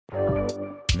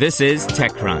This is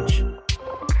TechCrunch.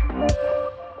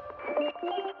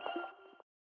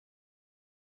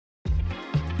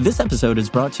 This episode is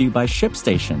brought to you by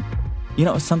ShipStation. You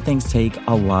know, some things take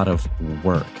a lot of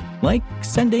work, like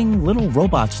sending little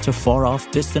robots to far-off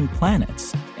distant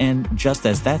planets. And just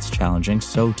as that's challenging,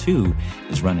 so too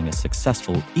is running a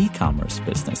successful e-commerce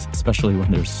business, especially when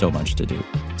there's so much to do.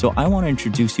 So I want to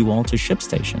introduce you all to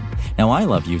ShipStation. Now, I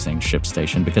love using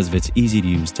ShipStation because of its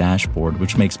easy-to-use dashboard,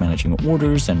 which makes managing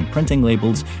orders and printing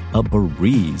labels a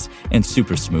breeze and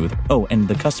super smooth. Oh, and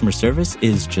the customer service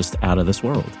is just out of this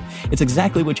world. It's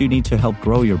exactly what you need to help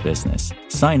grow your business.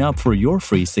 Sign up for your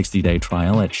free 60-day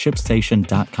trial at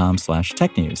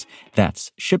shipstation.com/technews.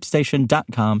 That's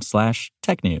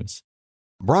shipstation.com/technews.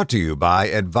 Brought to you by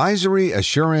advisory,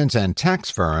 assurance, and tax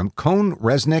firm Cohn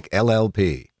Resnick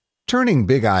LLP. Turning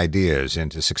big ideas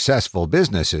into successful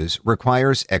businesses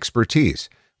requires expertise,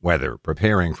 whether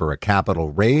preparing for a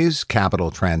capital raise, capital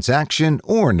transaction,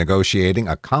 or negotiating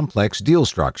a complex deal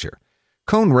structure.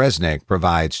 Cohn Resnick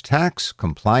provides tax,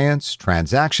 compliance,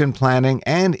 transaction planning,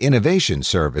 and innovation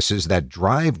services that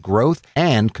drive growth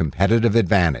and competitive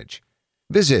advantage.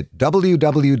 Visit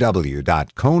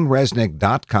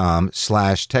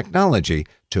www.cohnresnick.com/technology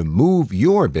to move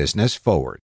your business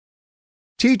forward.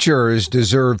 Teachers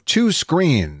deserve 2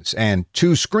 screens, and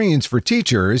 2 Screens for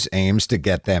Teachers aims to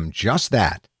get them just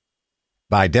that.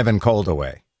 By Devin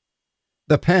Coldaway.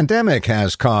 The pandemic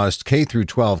has caused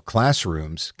K-12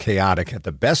 classrooms, chaotic at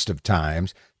the best of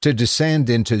times, to descend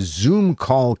into Zoom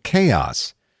call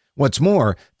chaos. What's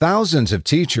more, thousands of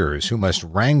teachers who must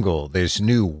wrangle this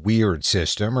new weird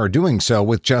system are doing so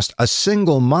with just a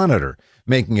single monitor,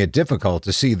 making it difficult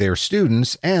to see their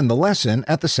students and the lesson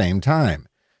at the same time.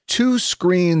 2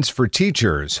 Screens for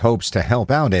Teachers hopes to help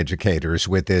out educators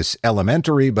with this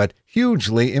elementary but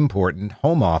hugely important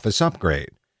home office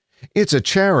upgrade. It's a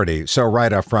charity, so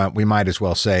right up front we might as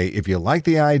well say if you like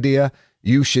the idea,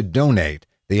 you should donate.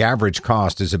 The average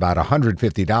cost is about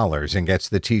 $150 and gets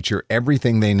the teacher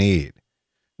everything they need.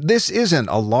 This isn't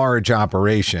a large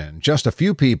operation, just a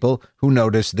few people who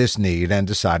noticed this need and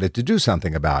decided to do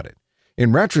something about it.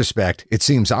 In retrospect, it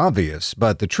seems obvious,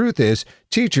 but the truth is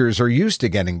teachers are used to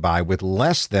getting by with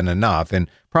less than enough and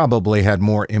probably had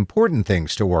more important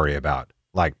things to worry about,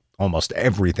 like almost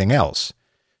everything else.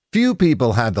 Few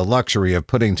people had the luxury of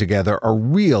putting together a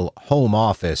real home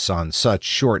office on such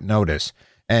short notice,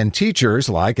 and teachers,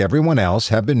 like everyone else,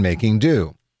 have been making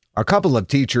do. A couple of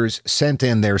teachers sent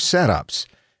in their setups,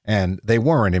 and they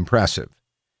weren't impressive.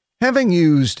 Having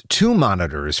used 2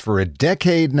 monitors for a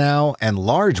decade now, and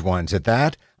large ones at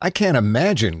that, I can't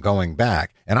imagine going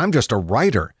back, and I'm just a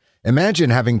writer. Imagine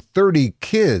having 30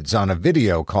 kids on a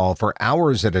video call for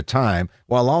hours at a time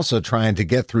while also trying to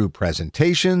get through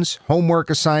presentations, homework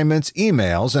assignments,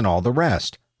 emails, and all the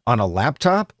rest. On a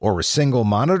laptop or a single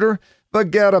monitor?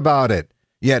 Forget about it.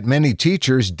 Yet many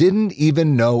teachers didn't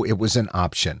even know it was an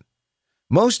option.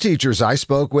 Most teachers I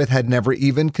spoke with had never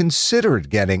even considered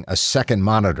getting a second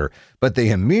monitor, but they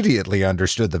immediately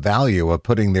understood the value of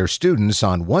putting their students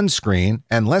on one screen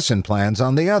and lesson plans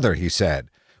on the other, he said.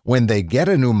 When they get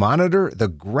a new monitor, the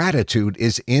gratitude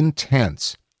is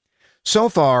intense. So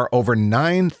far, over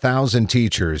 9,000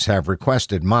 teachers have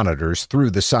requested monitors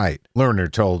through the site,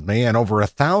 Lerner told me, and over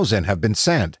 1,000 have been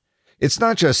sent. It's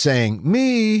not just saying,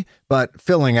 me, but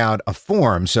filling out a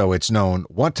form so it's known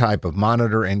what type of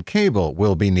monitor and cable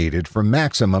will be needed for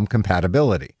maximum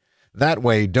compatibility. That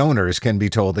way, donors can be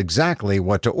told exactly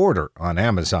what to order on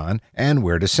Amazon and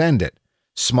where to send it.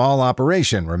 Small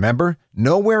operation, remember?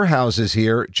 No warehouses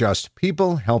here, just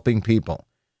people helping people.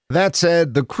 That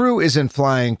said, the crew isn't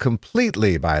flying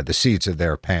completely by the seats of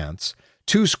their pants.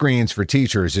 2 Screens for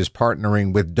Teachers is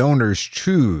partnering with Donors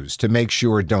Choose to make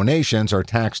sure donations are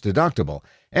tax deductible,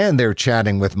 and they're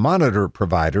chatting with monitor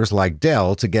providers like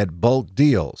Dell to get bulk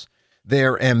deals.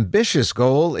 Their ambitious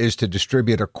goal is to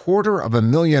distribute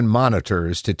 250,000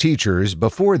 monitors to teachers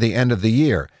before the end of the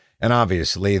year, and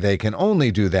obviously they can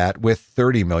only do that with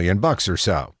 $30 million or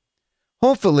so.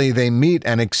 Hopefully they meet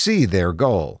and exceed their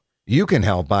goal. You can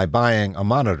help by buying a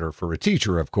monitor for a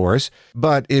teacher, of course,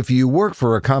 but if you work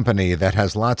for a company that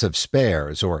has lots of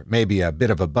spares or maybe a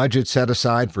bit of a budget set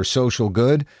aside for social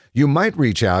good, you might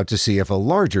reach out to see if a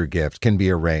larger gift can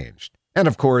be arranged. And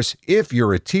of course, if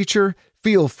you're a teacher,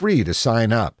 feel free to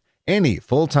sign up. Any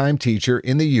full-time teacher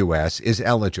in the U.S. is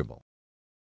eligible.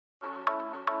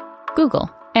 Google,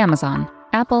 Amazon,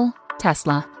 Apple,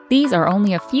 Tesla. These are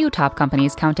only a few top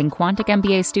companies counting Quantic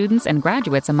MBA students and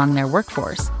graduates among their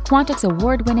workforce. Quantic's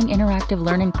award-winning interactive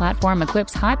learning platform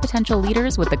equips high-potential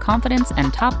leaders with the confidence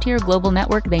and top-tier global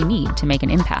network they need to make an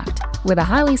impact. With a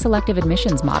highly selective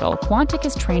admissions model, Quantic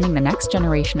is training the next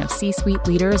generation of C-suite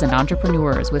leaders and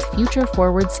entrepreneurs with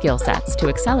future-forward skill sets to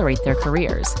accelerate their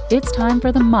careers. It's time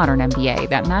for the modern MBA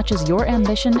that matches your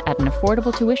ambition at an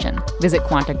affordable tuition. Visit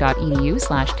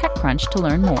quantic.edu/techcrunch to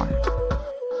learn more.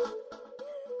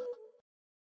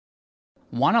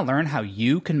 Want to learn how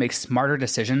you can make smarter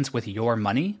decisions with your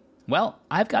money? Well,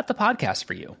 I've got the podcast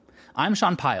for you. I'm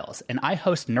Sean Piles, and I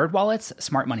host NerdWallet's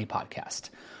Smart Money Podcast.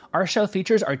 Our show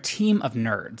features our team of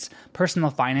nerds, personal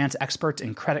finance experts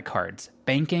in credit cards,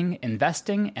 banking,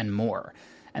 investing, and more.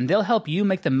 And they'll help you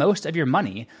make the most of your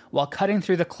money while cutting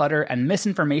through the clutter and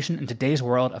misinformation in today's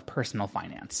world of personal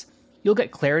finance. You'll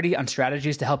get clarity on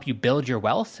strategies to help you build your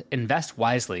wealth, invest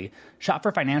wisely, shop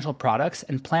for financial products,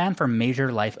 and plan for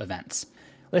major life events.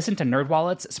 Listen to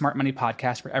NerdWallet's Smart Money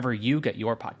Podcast wherever you get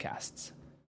your podcasts.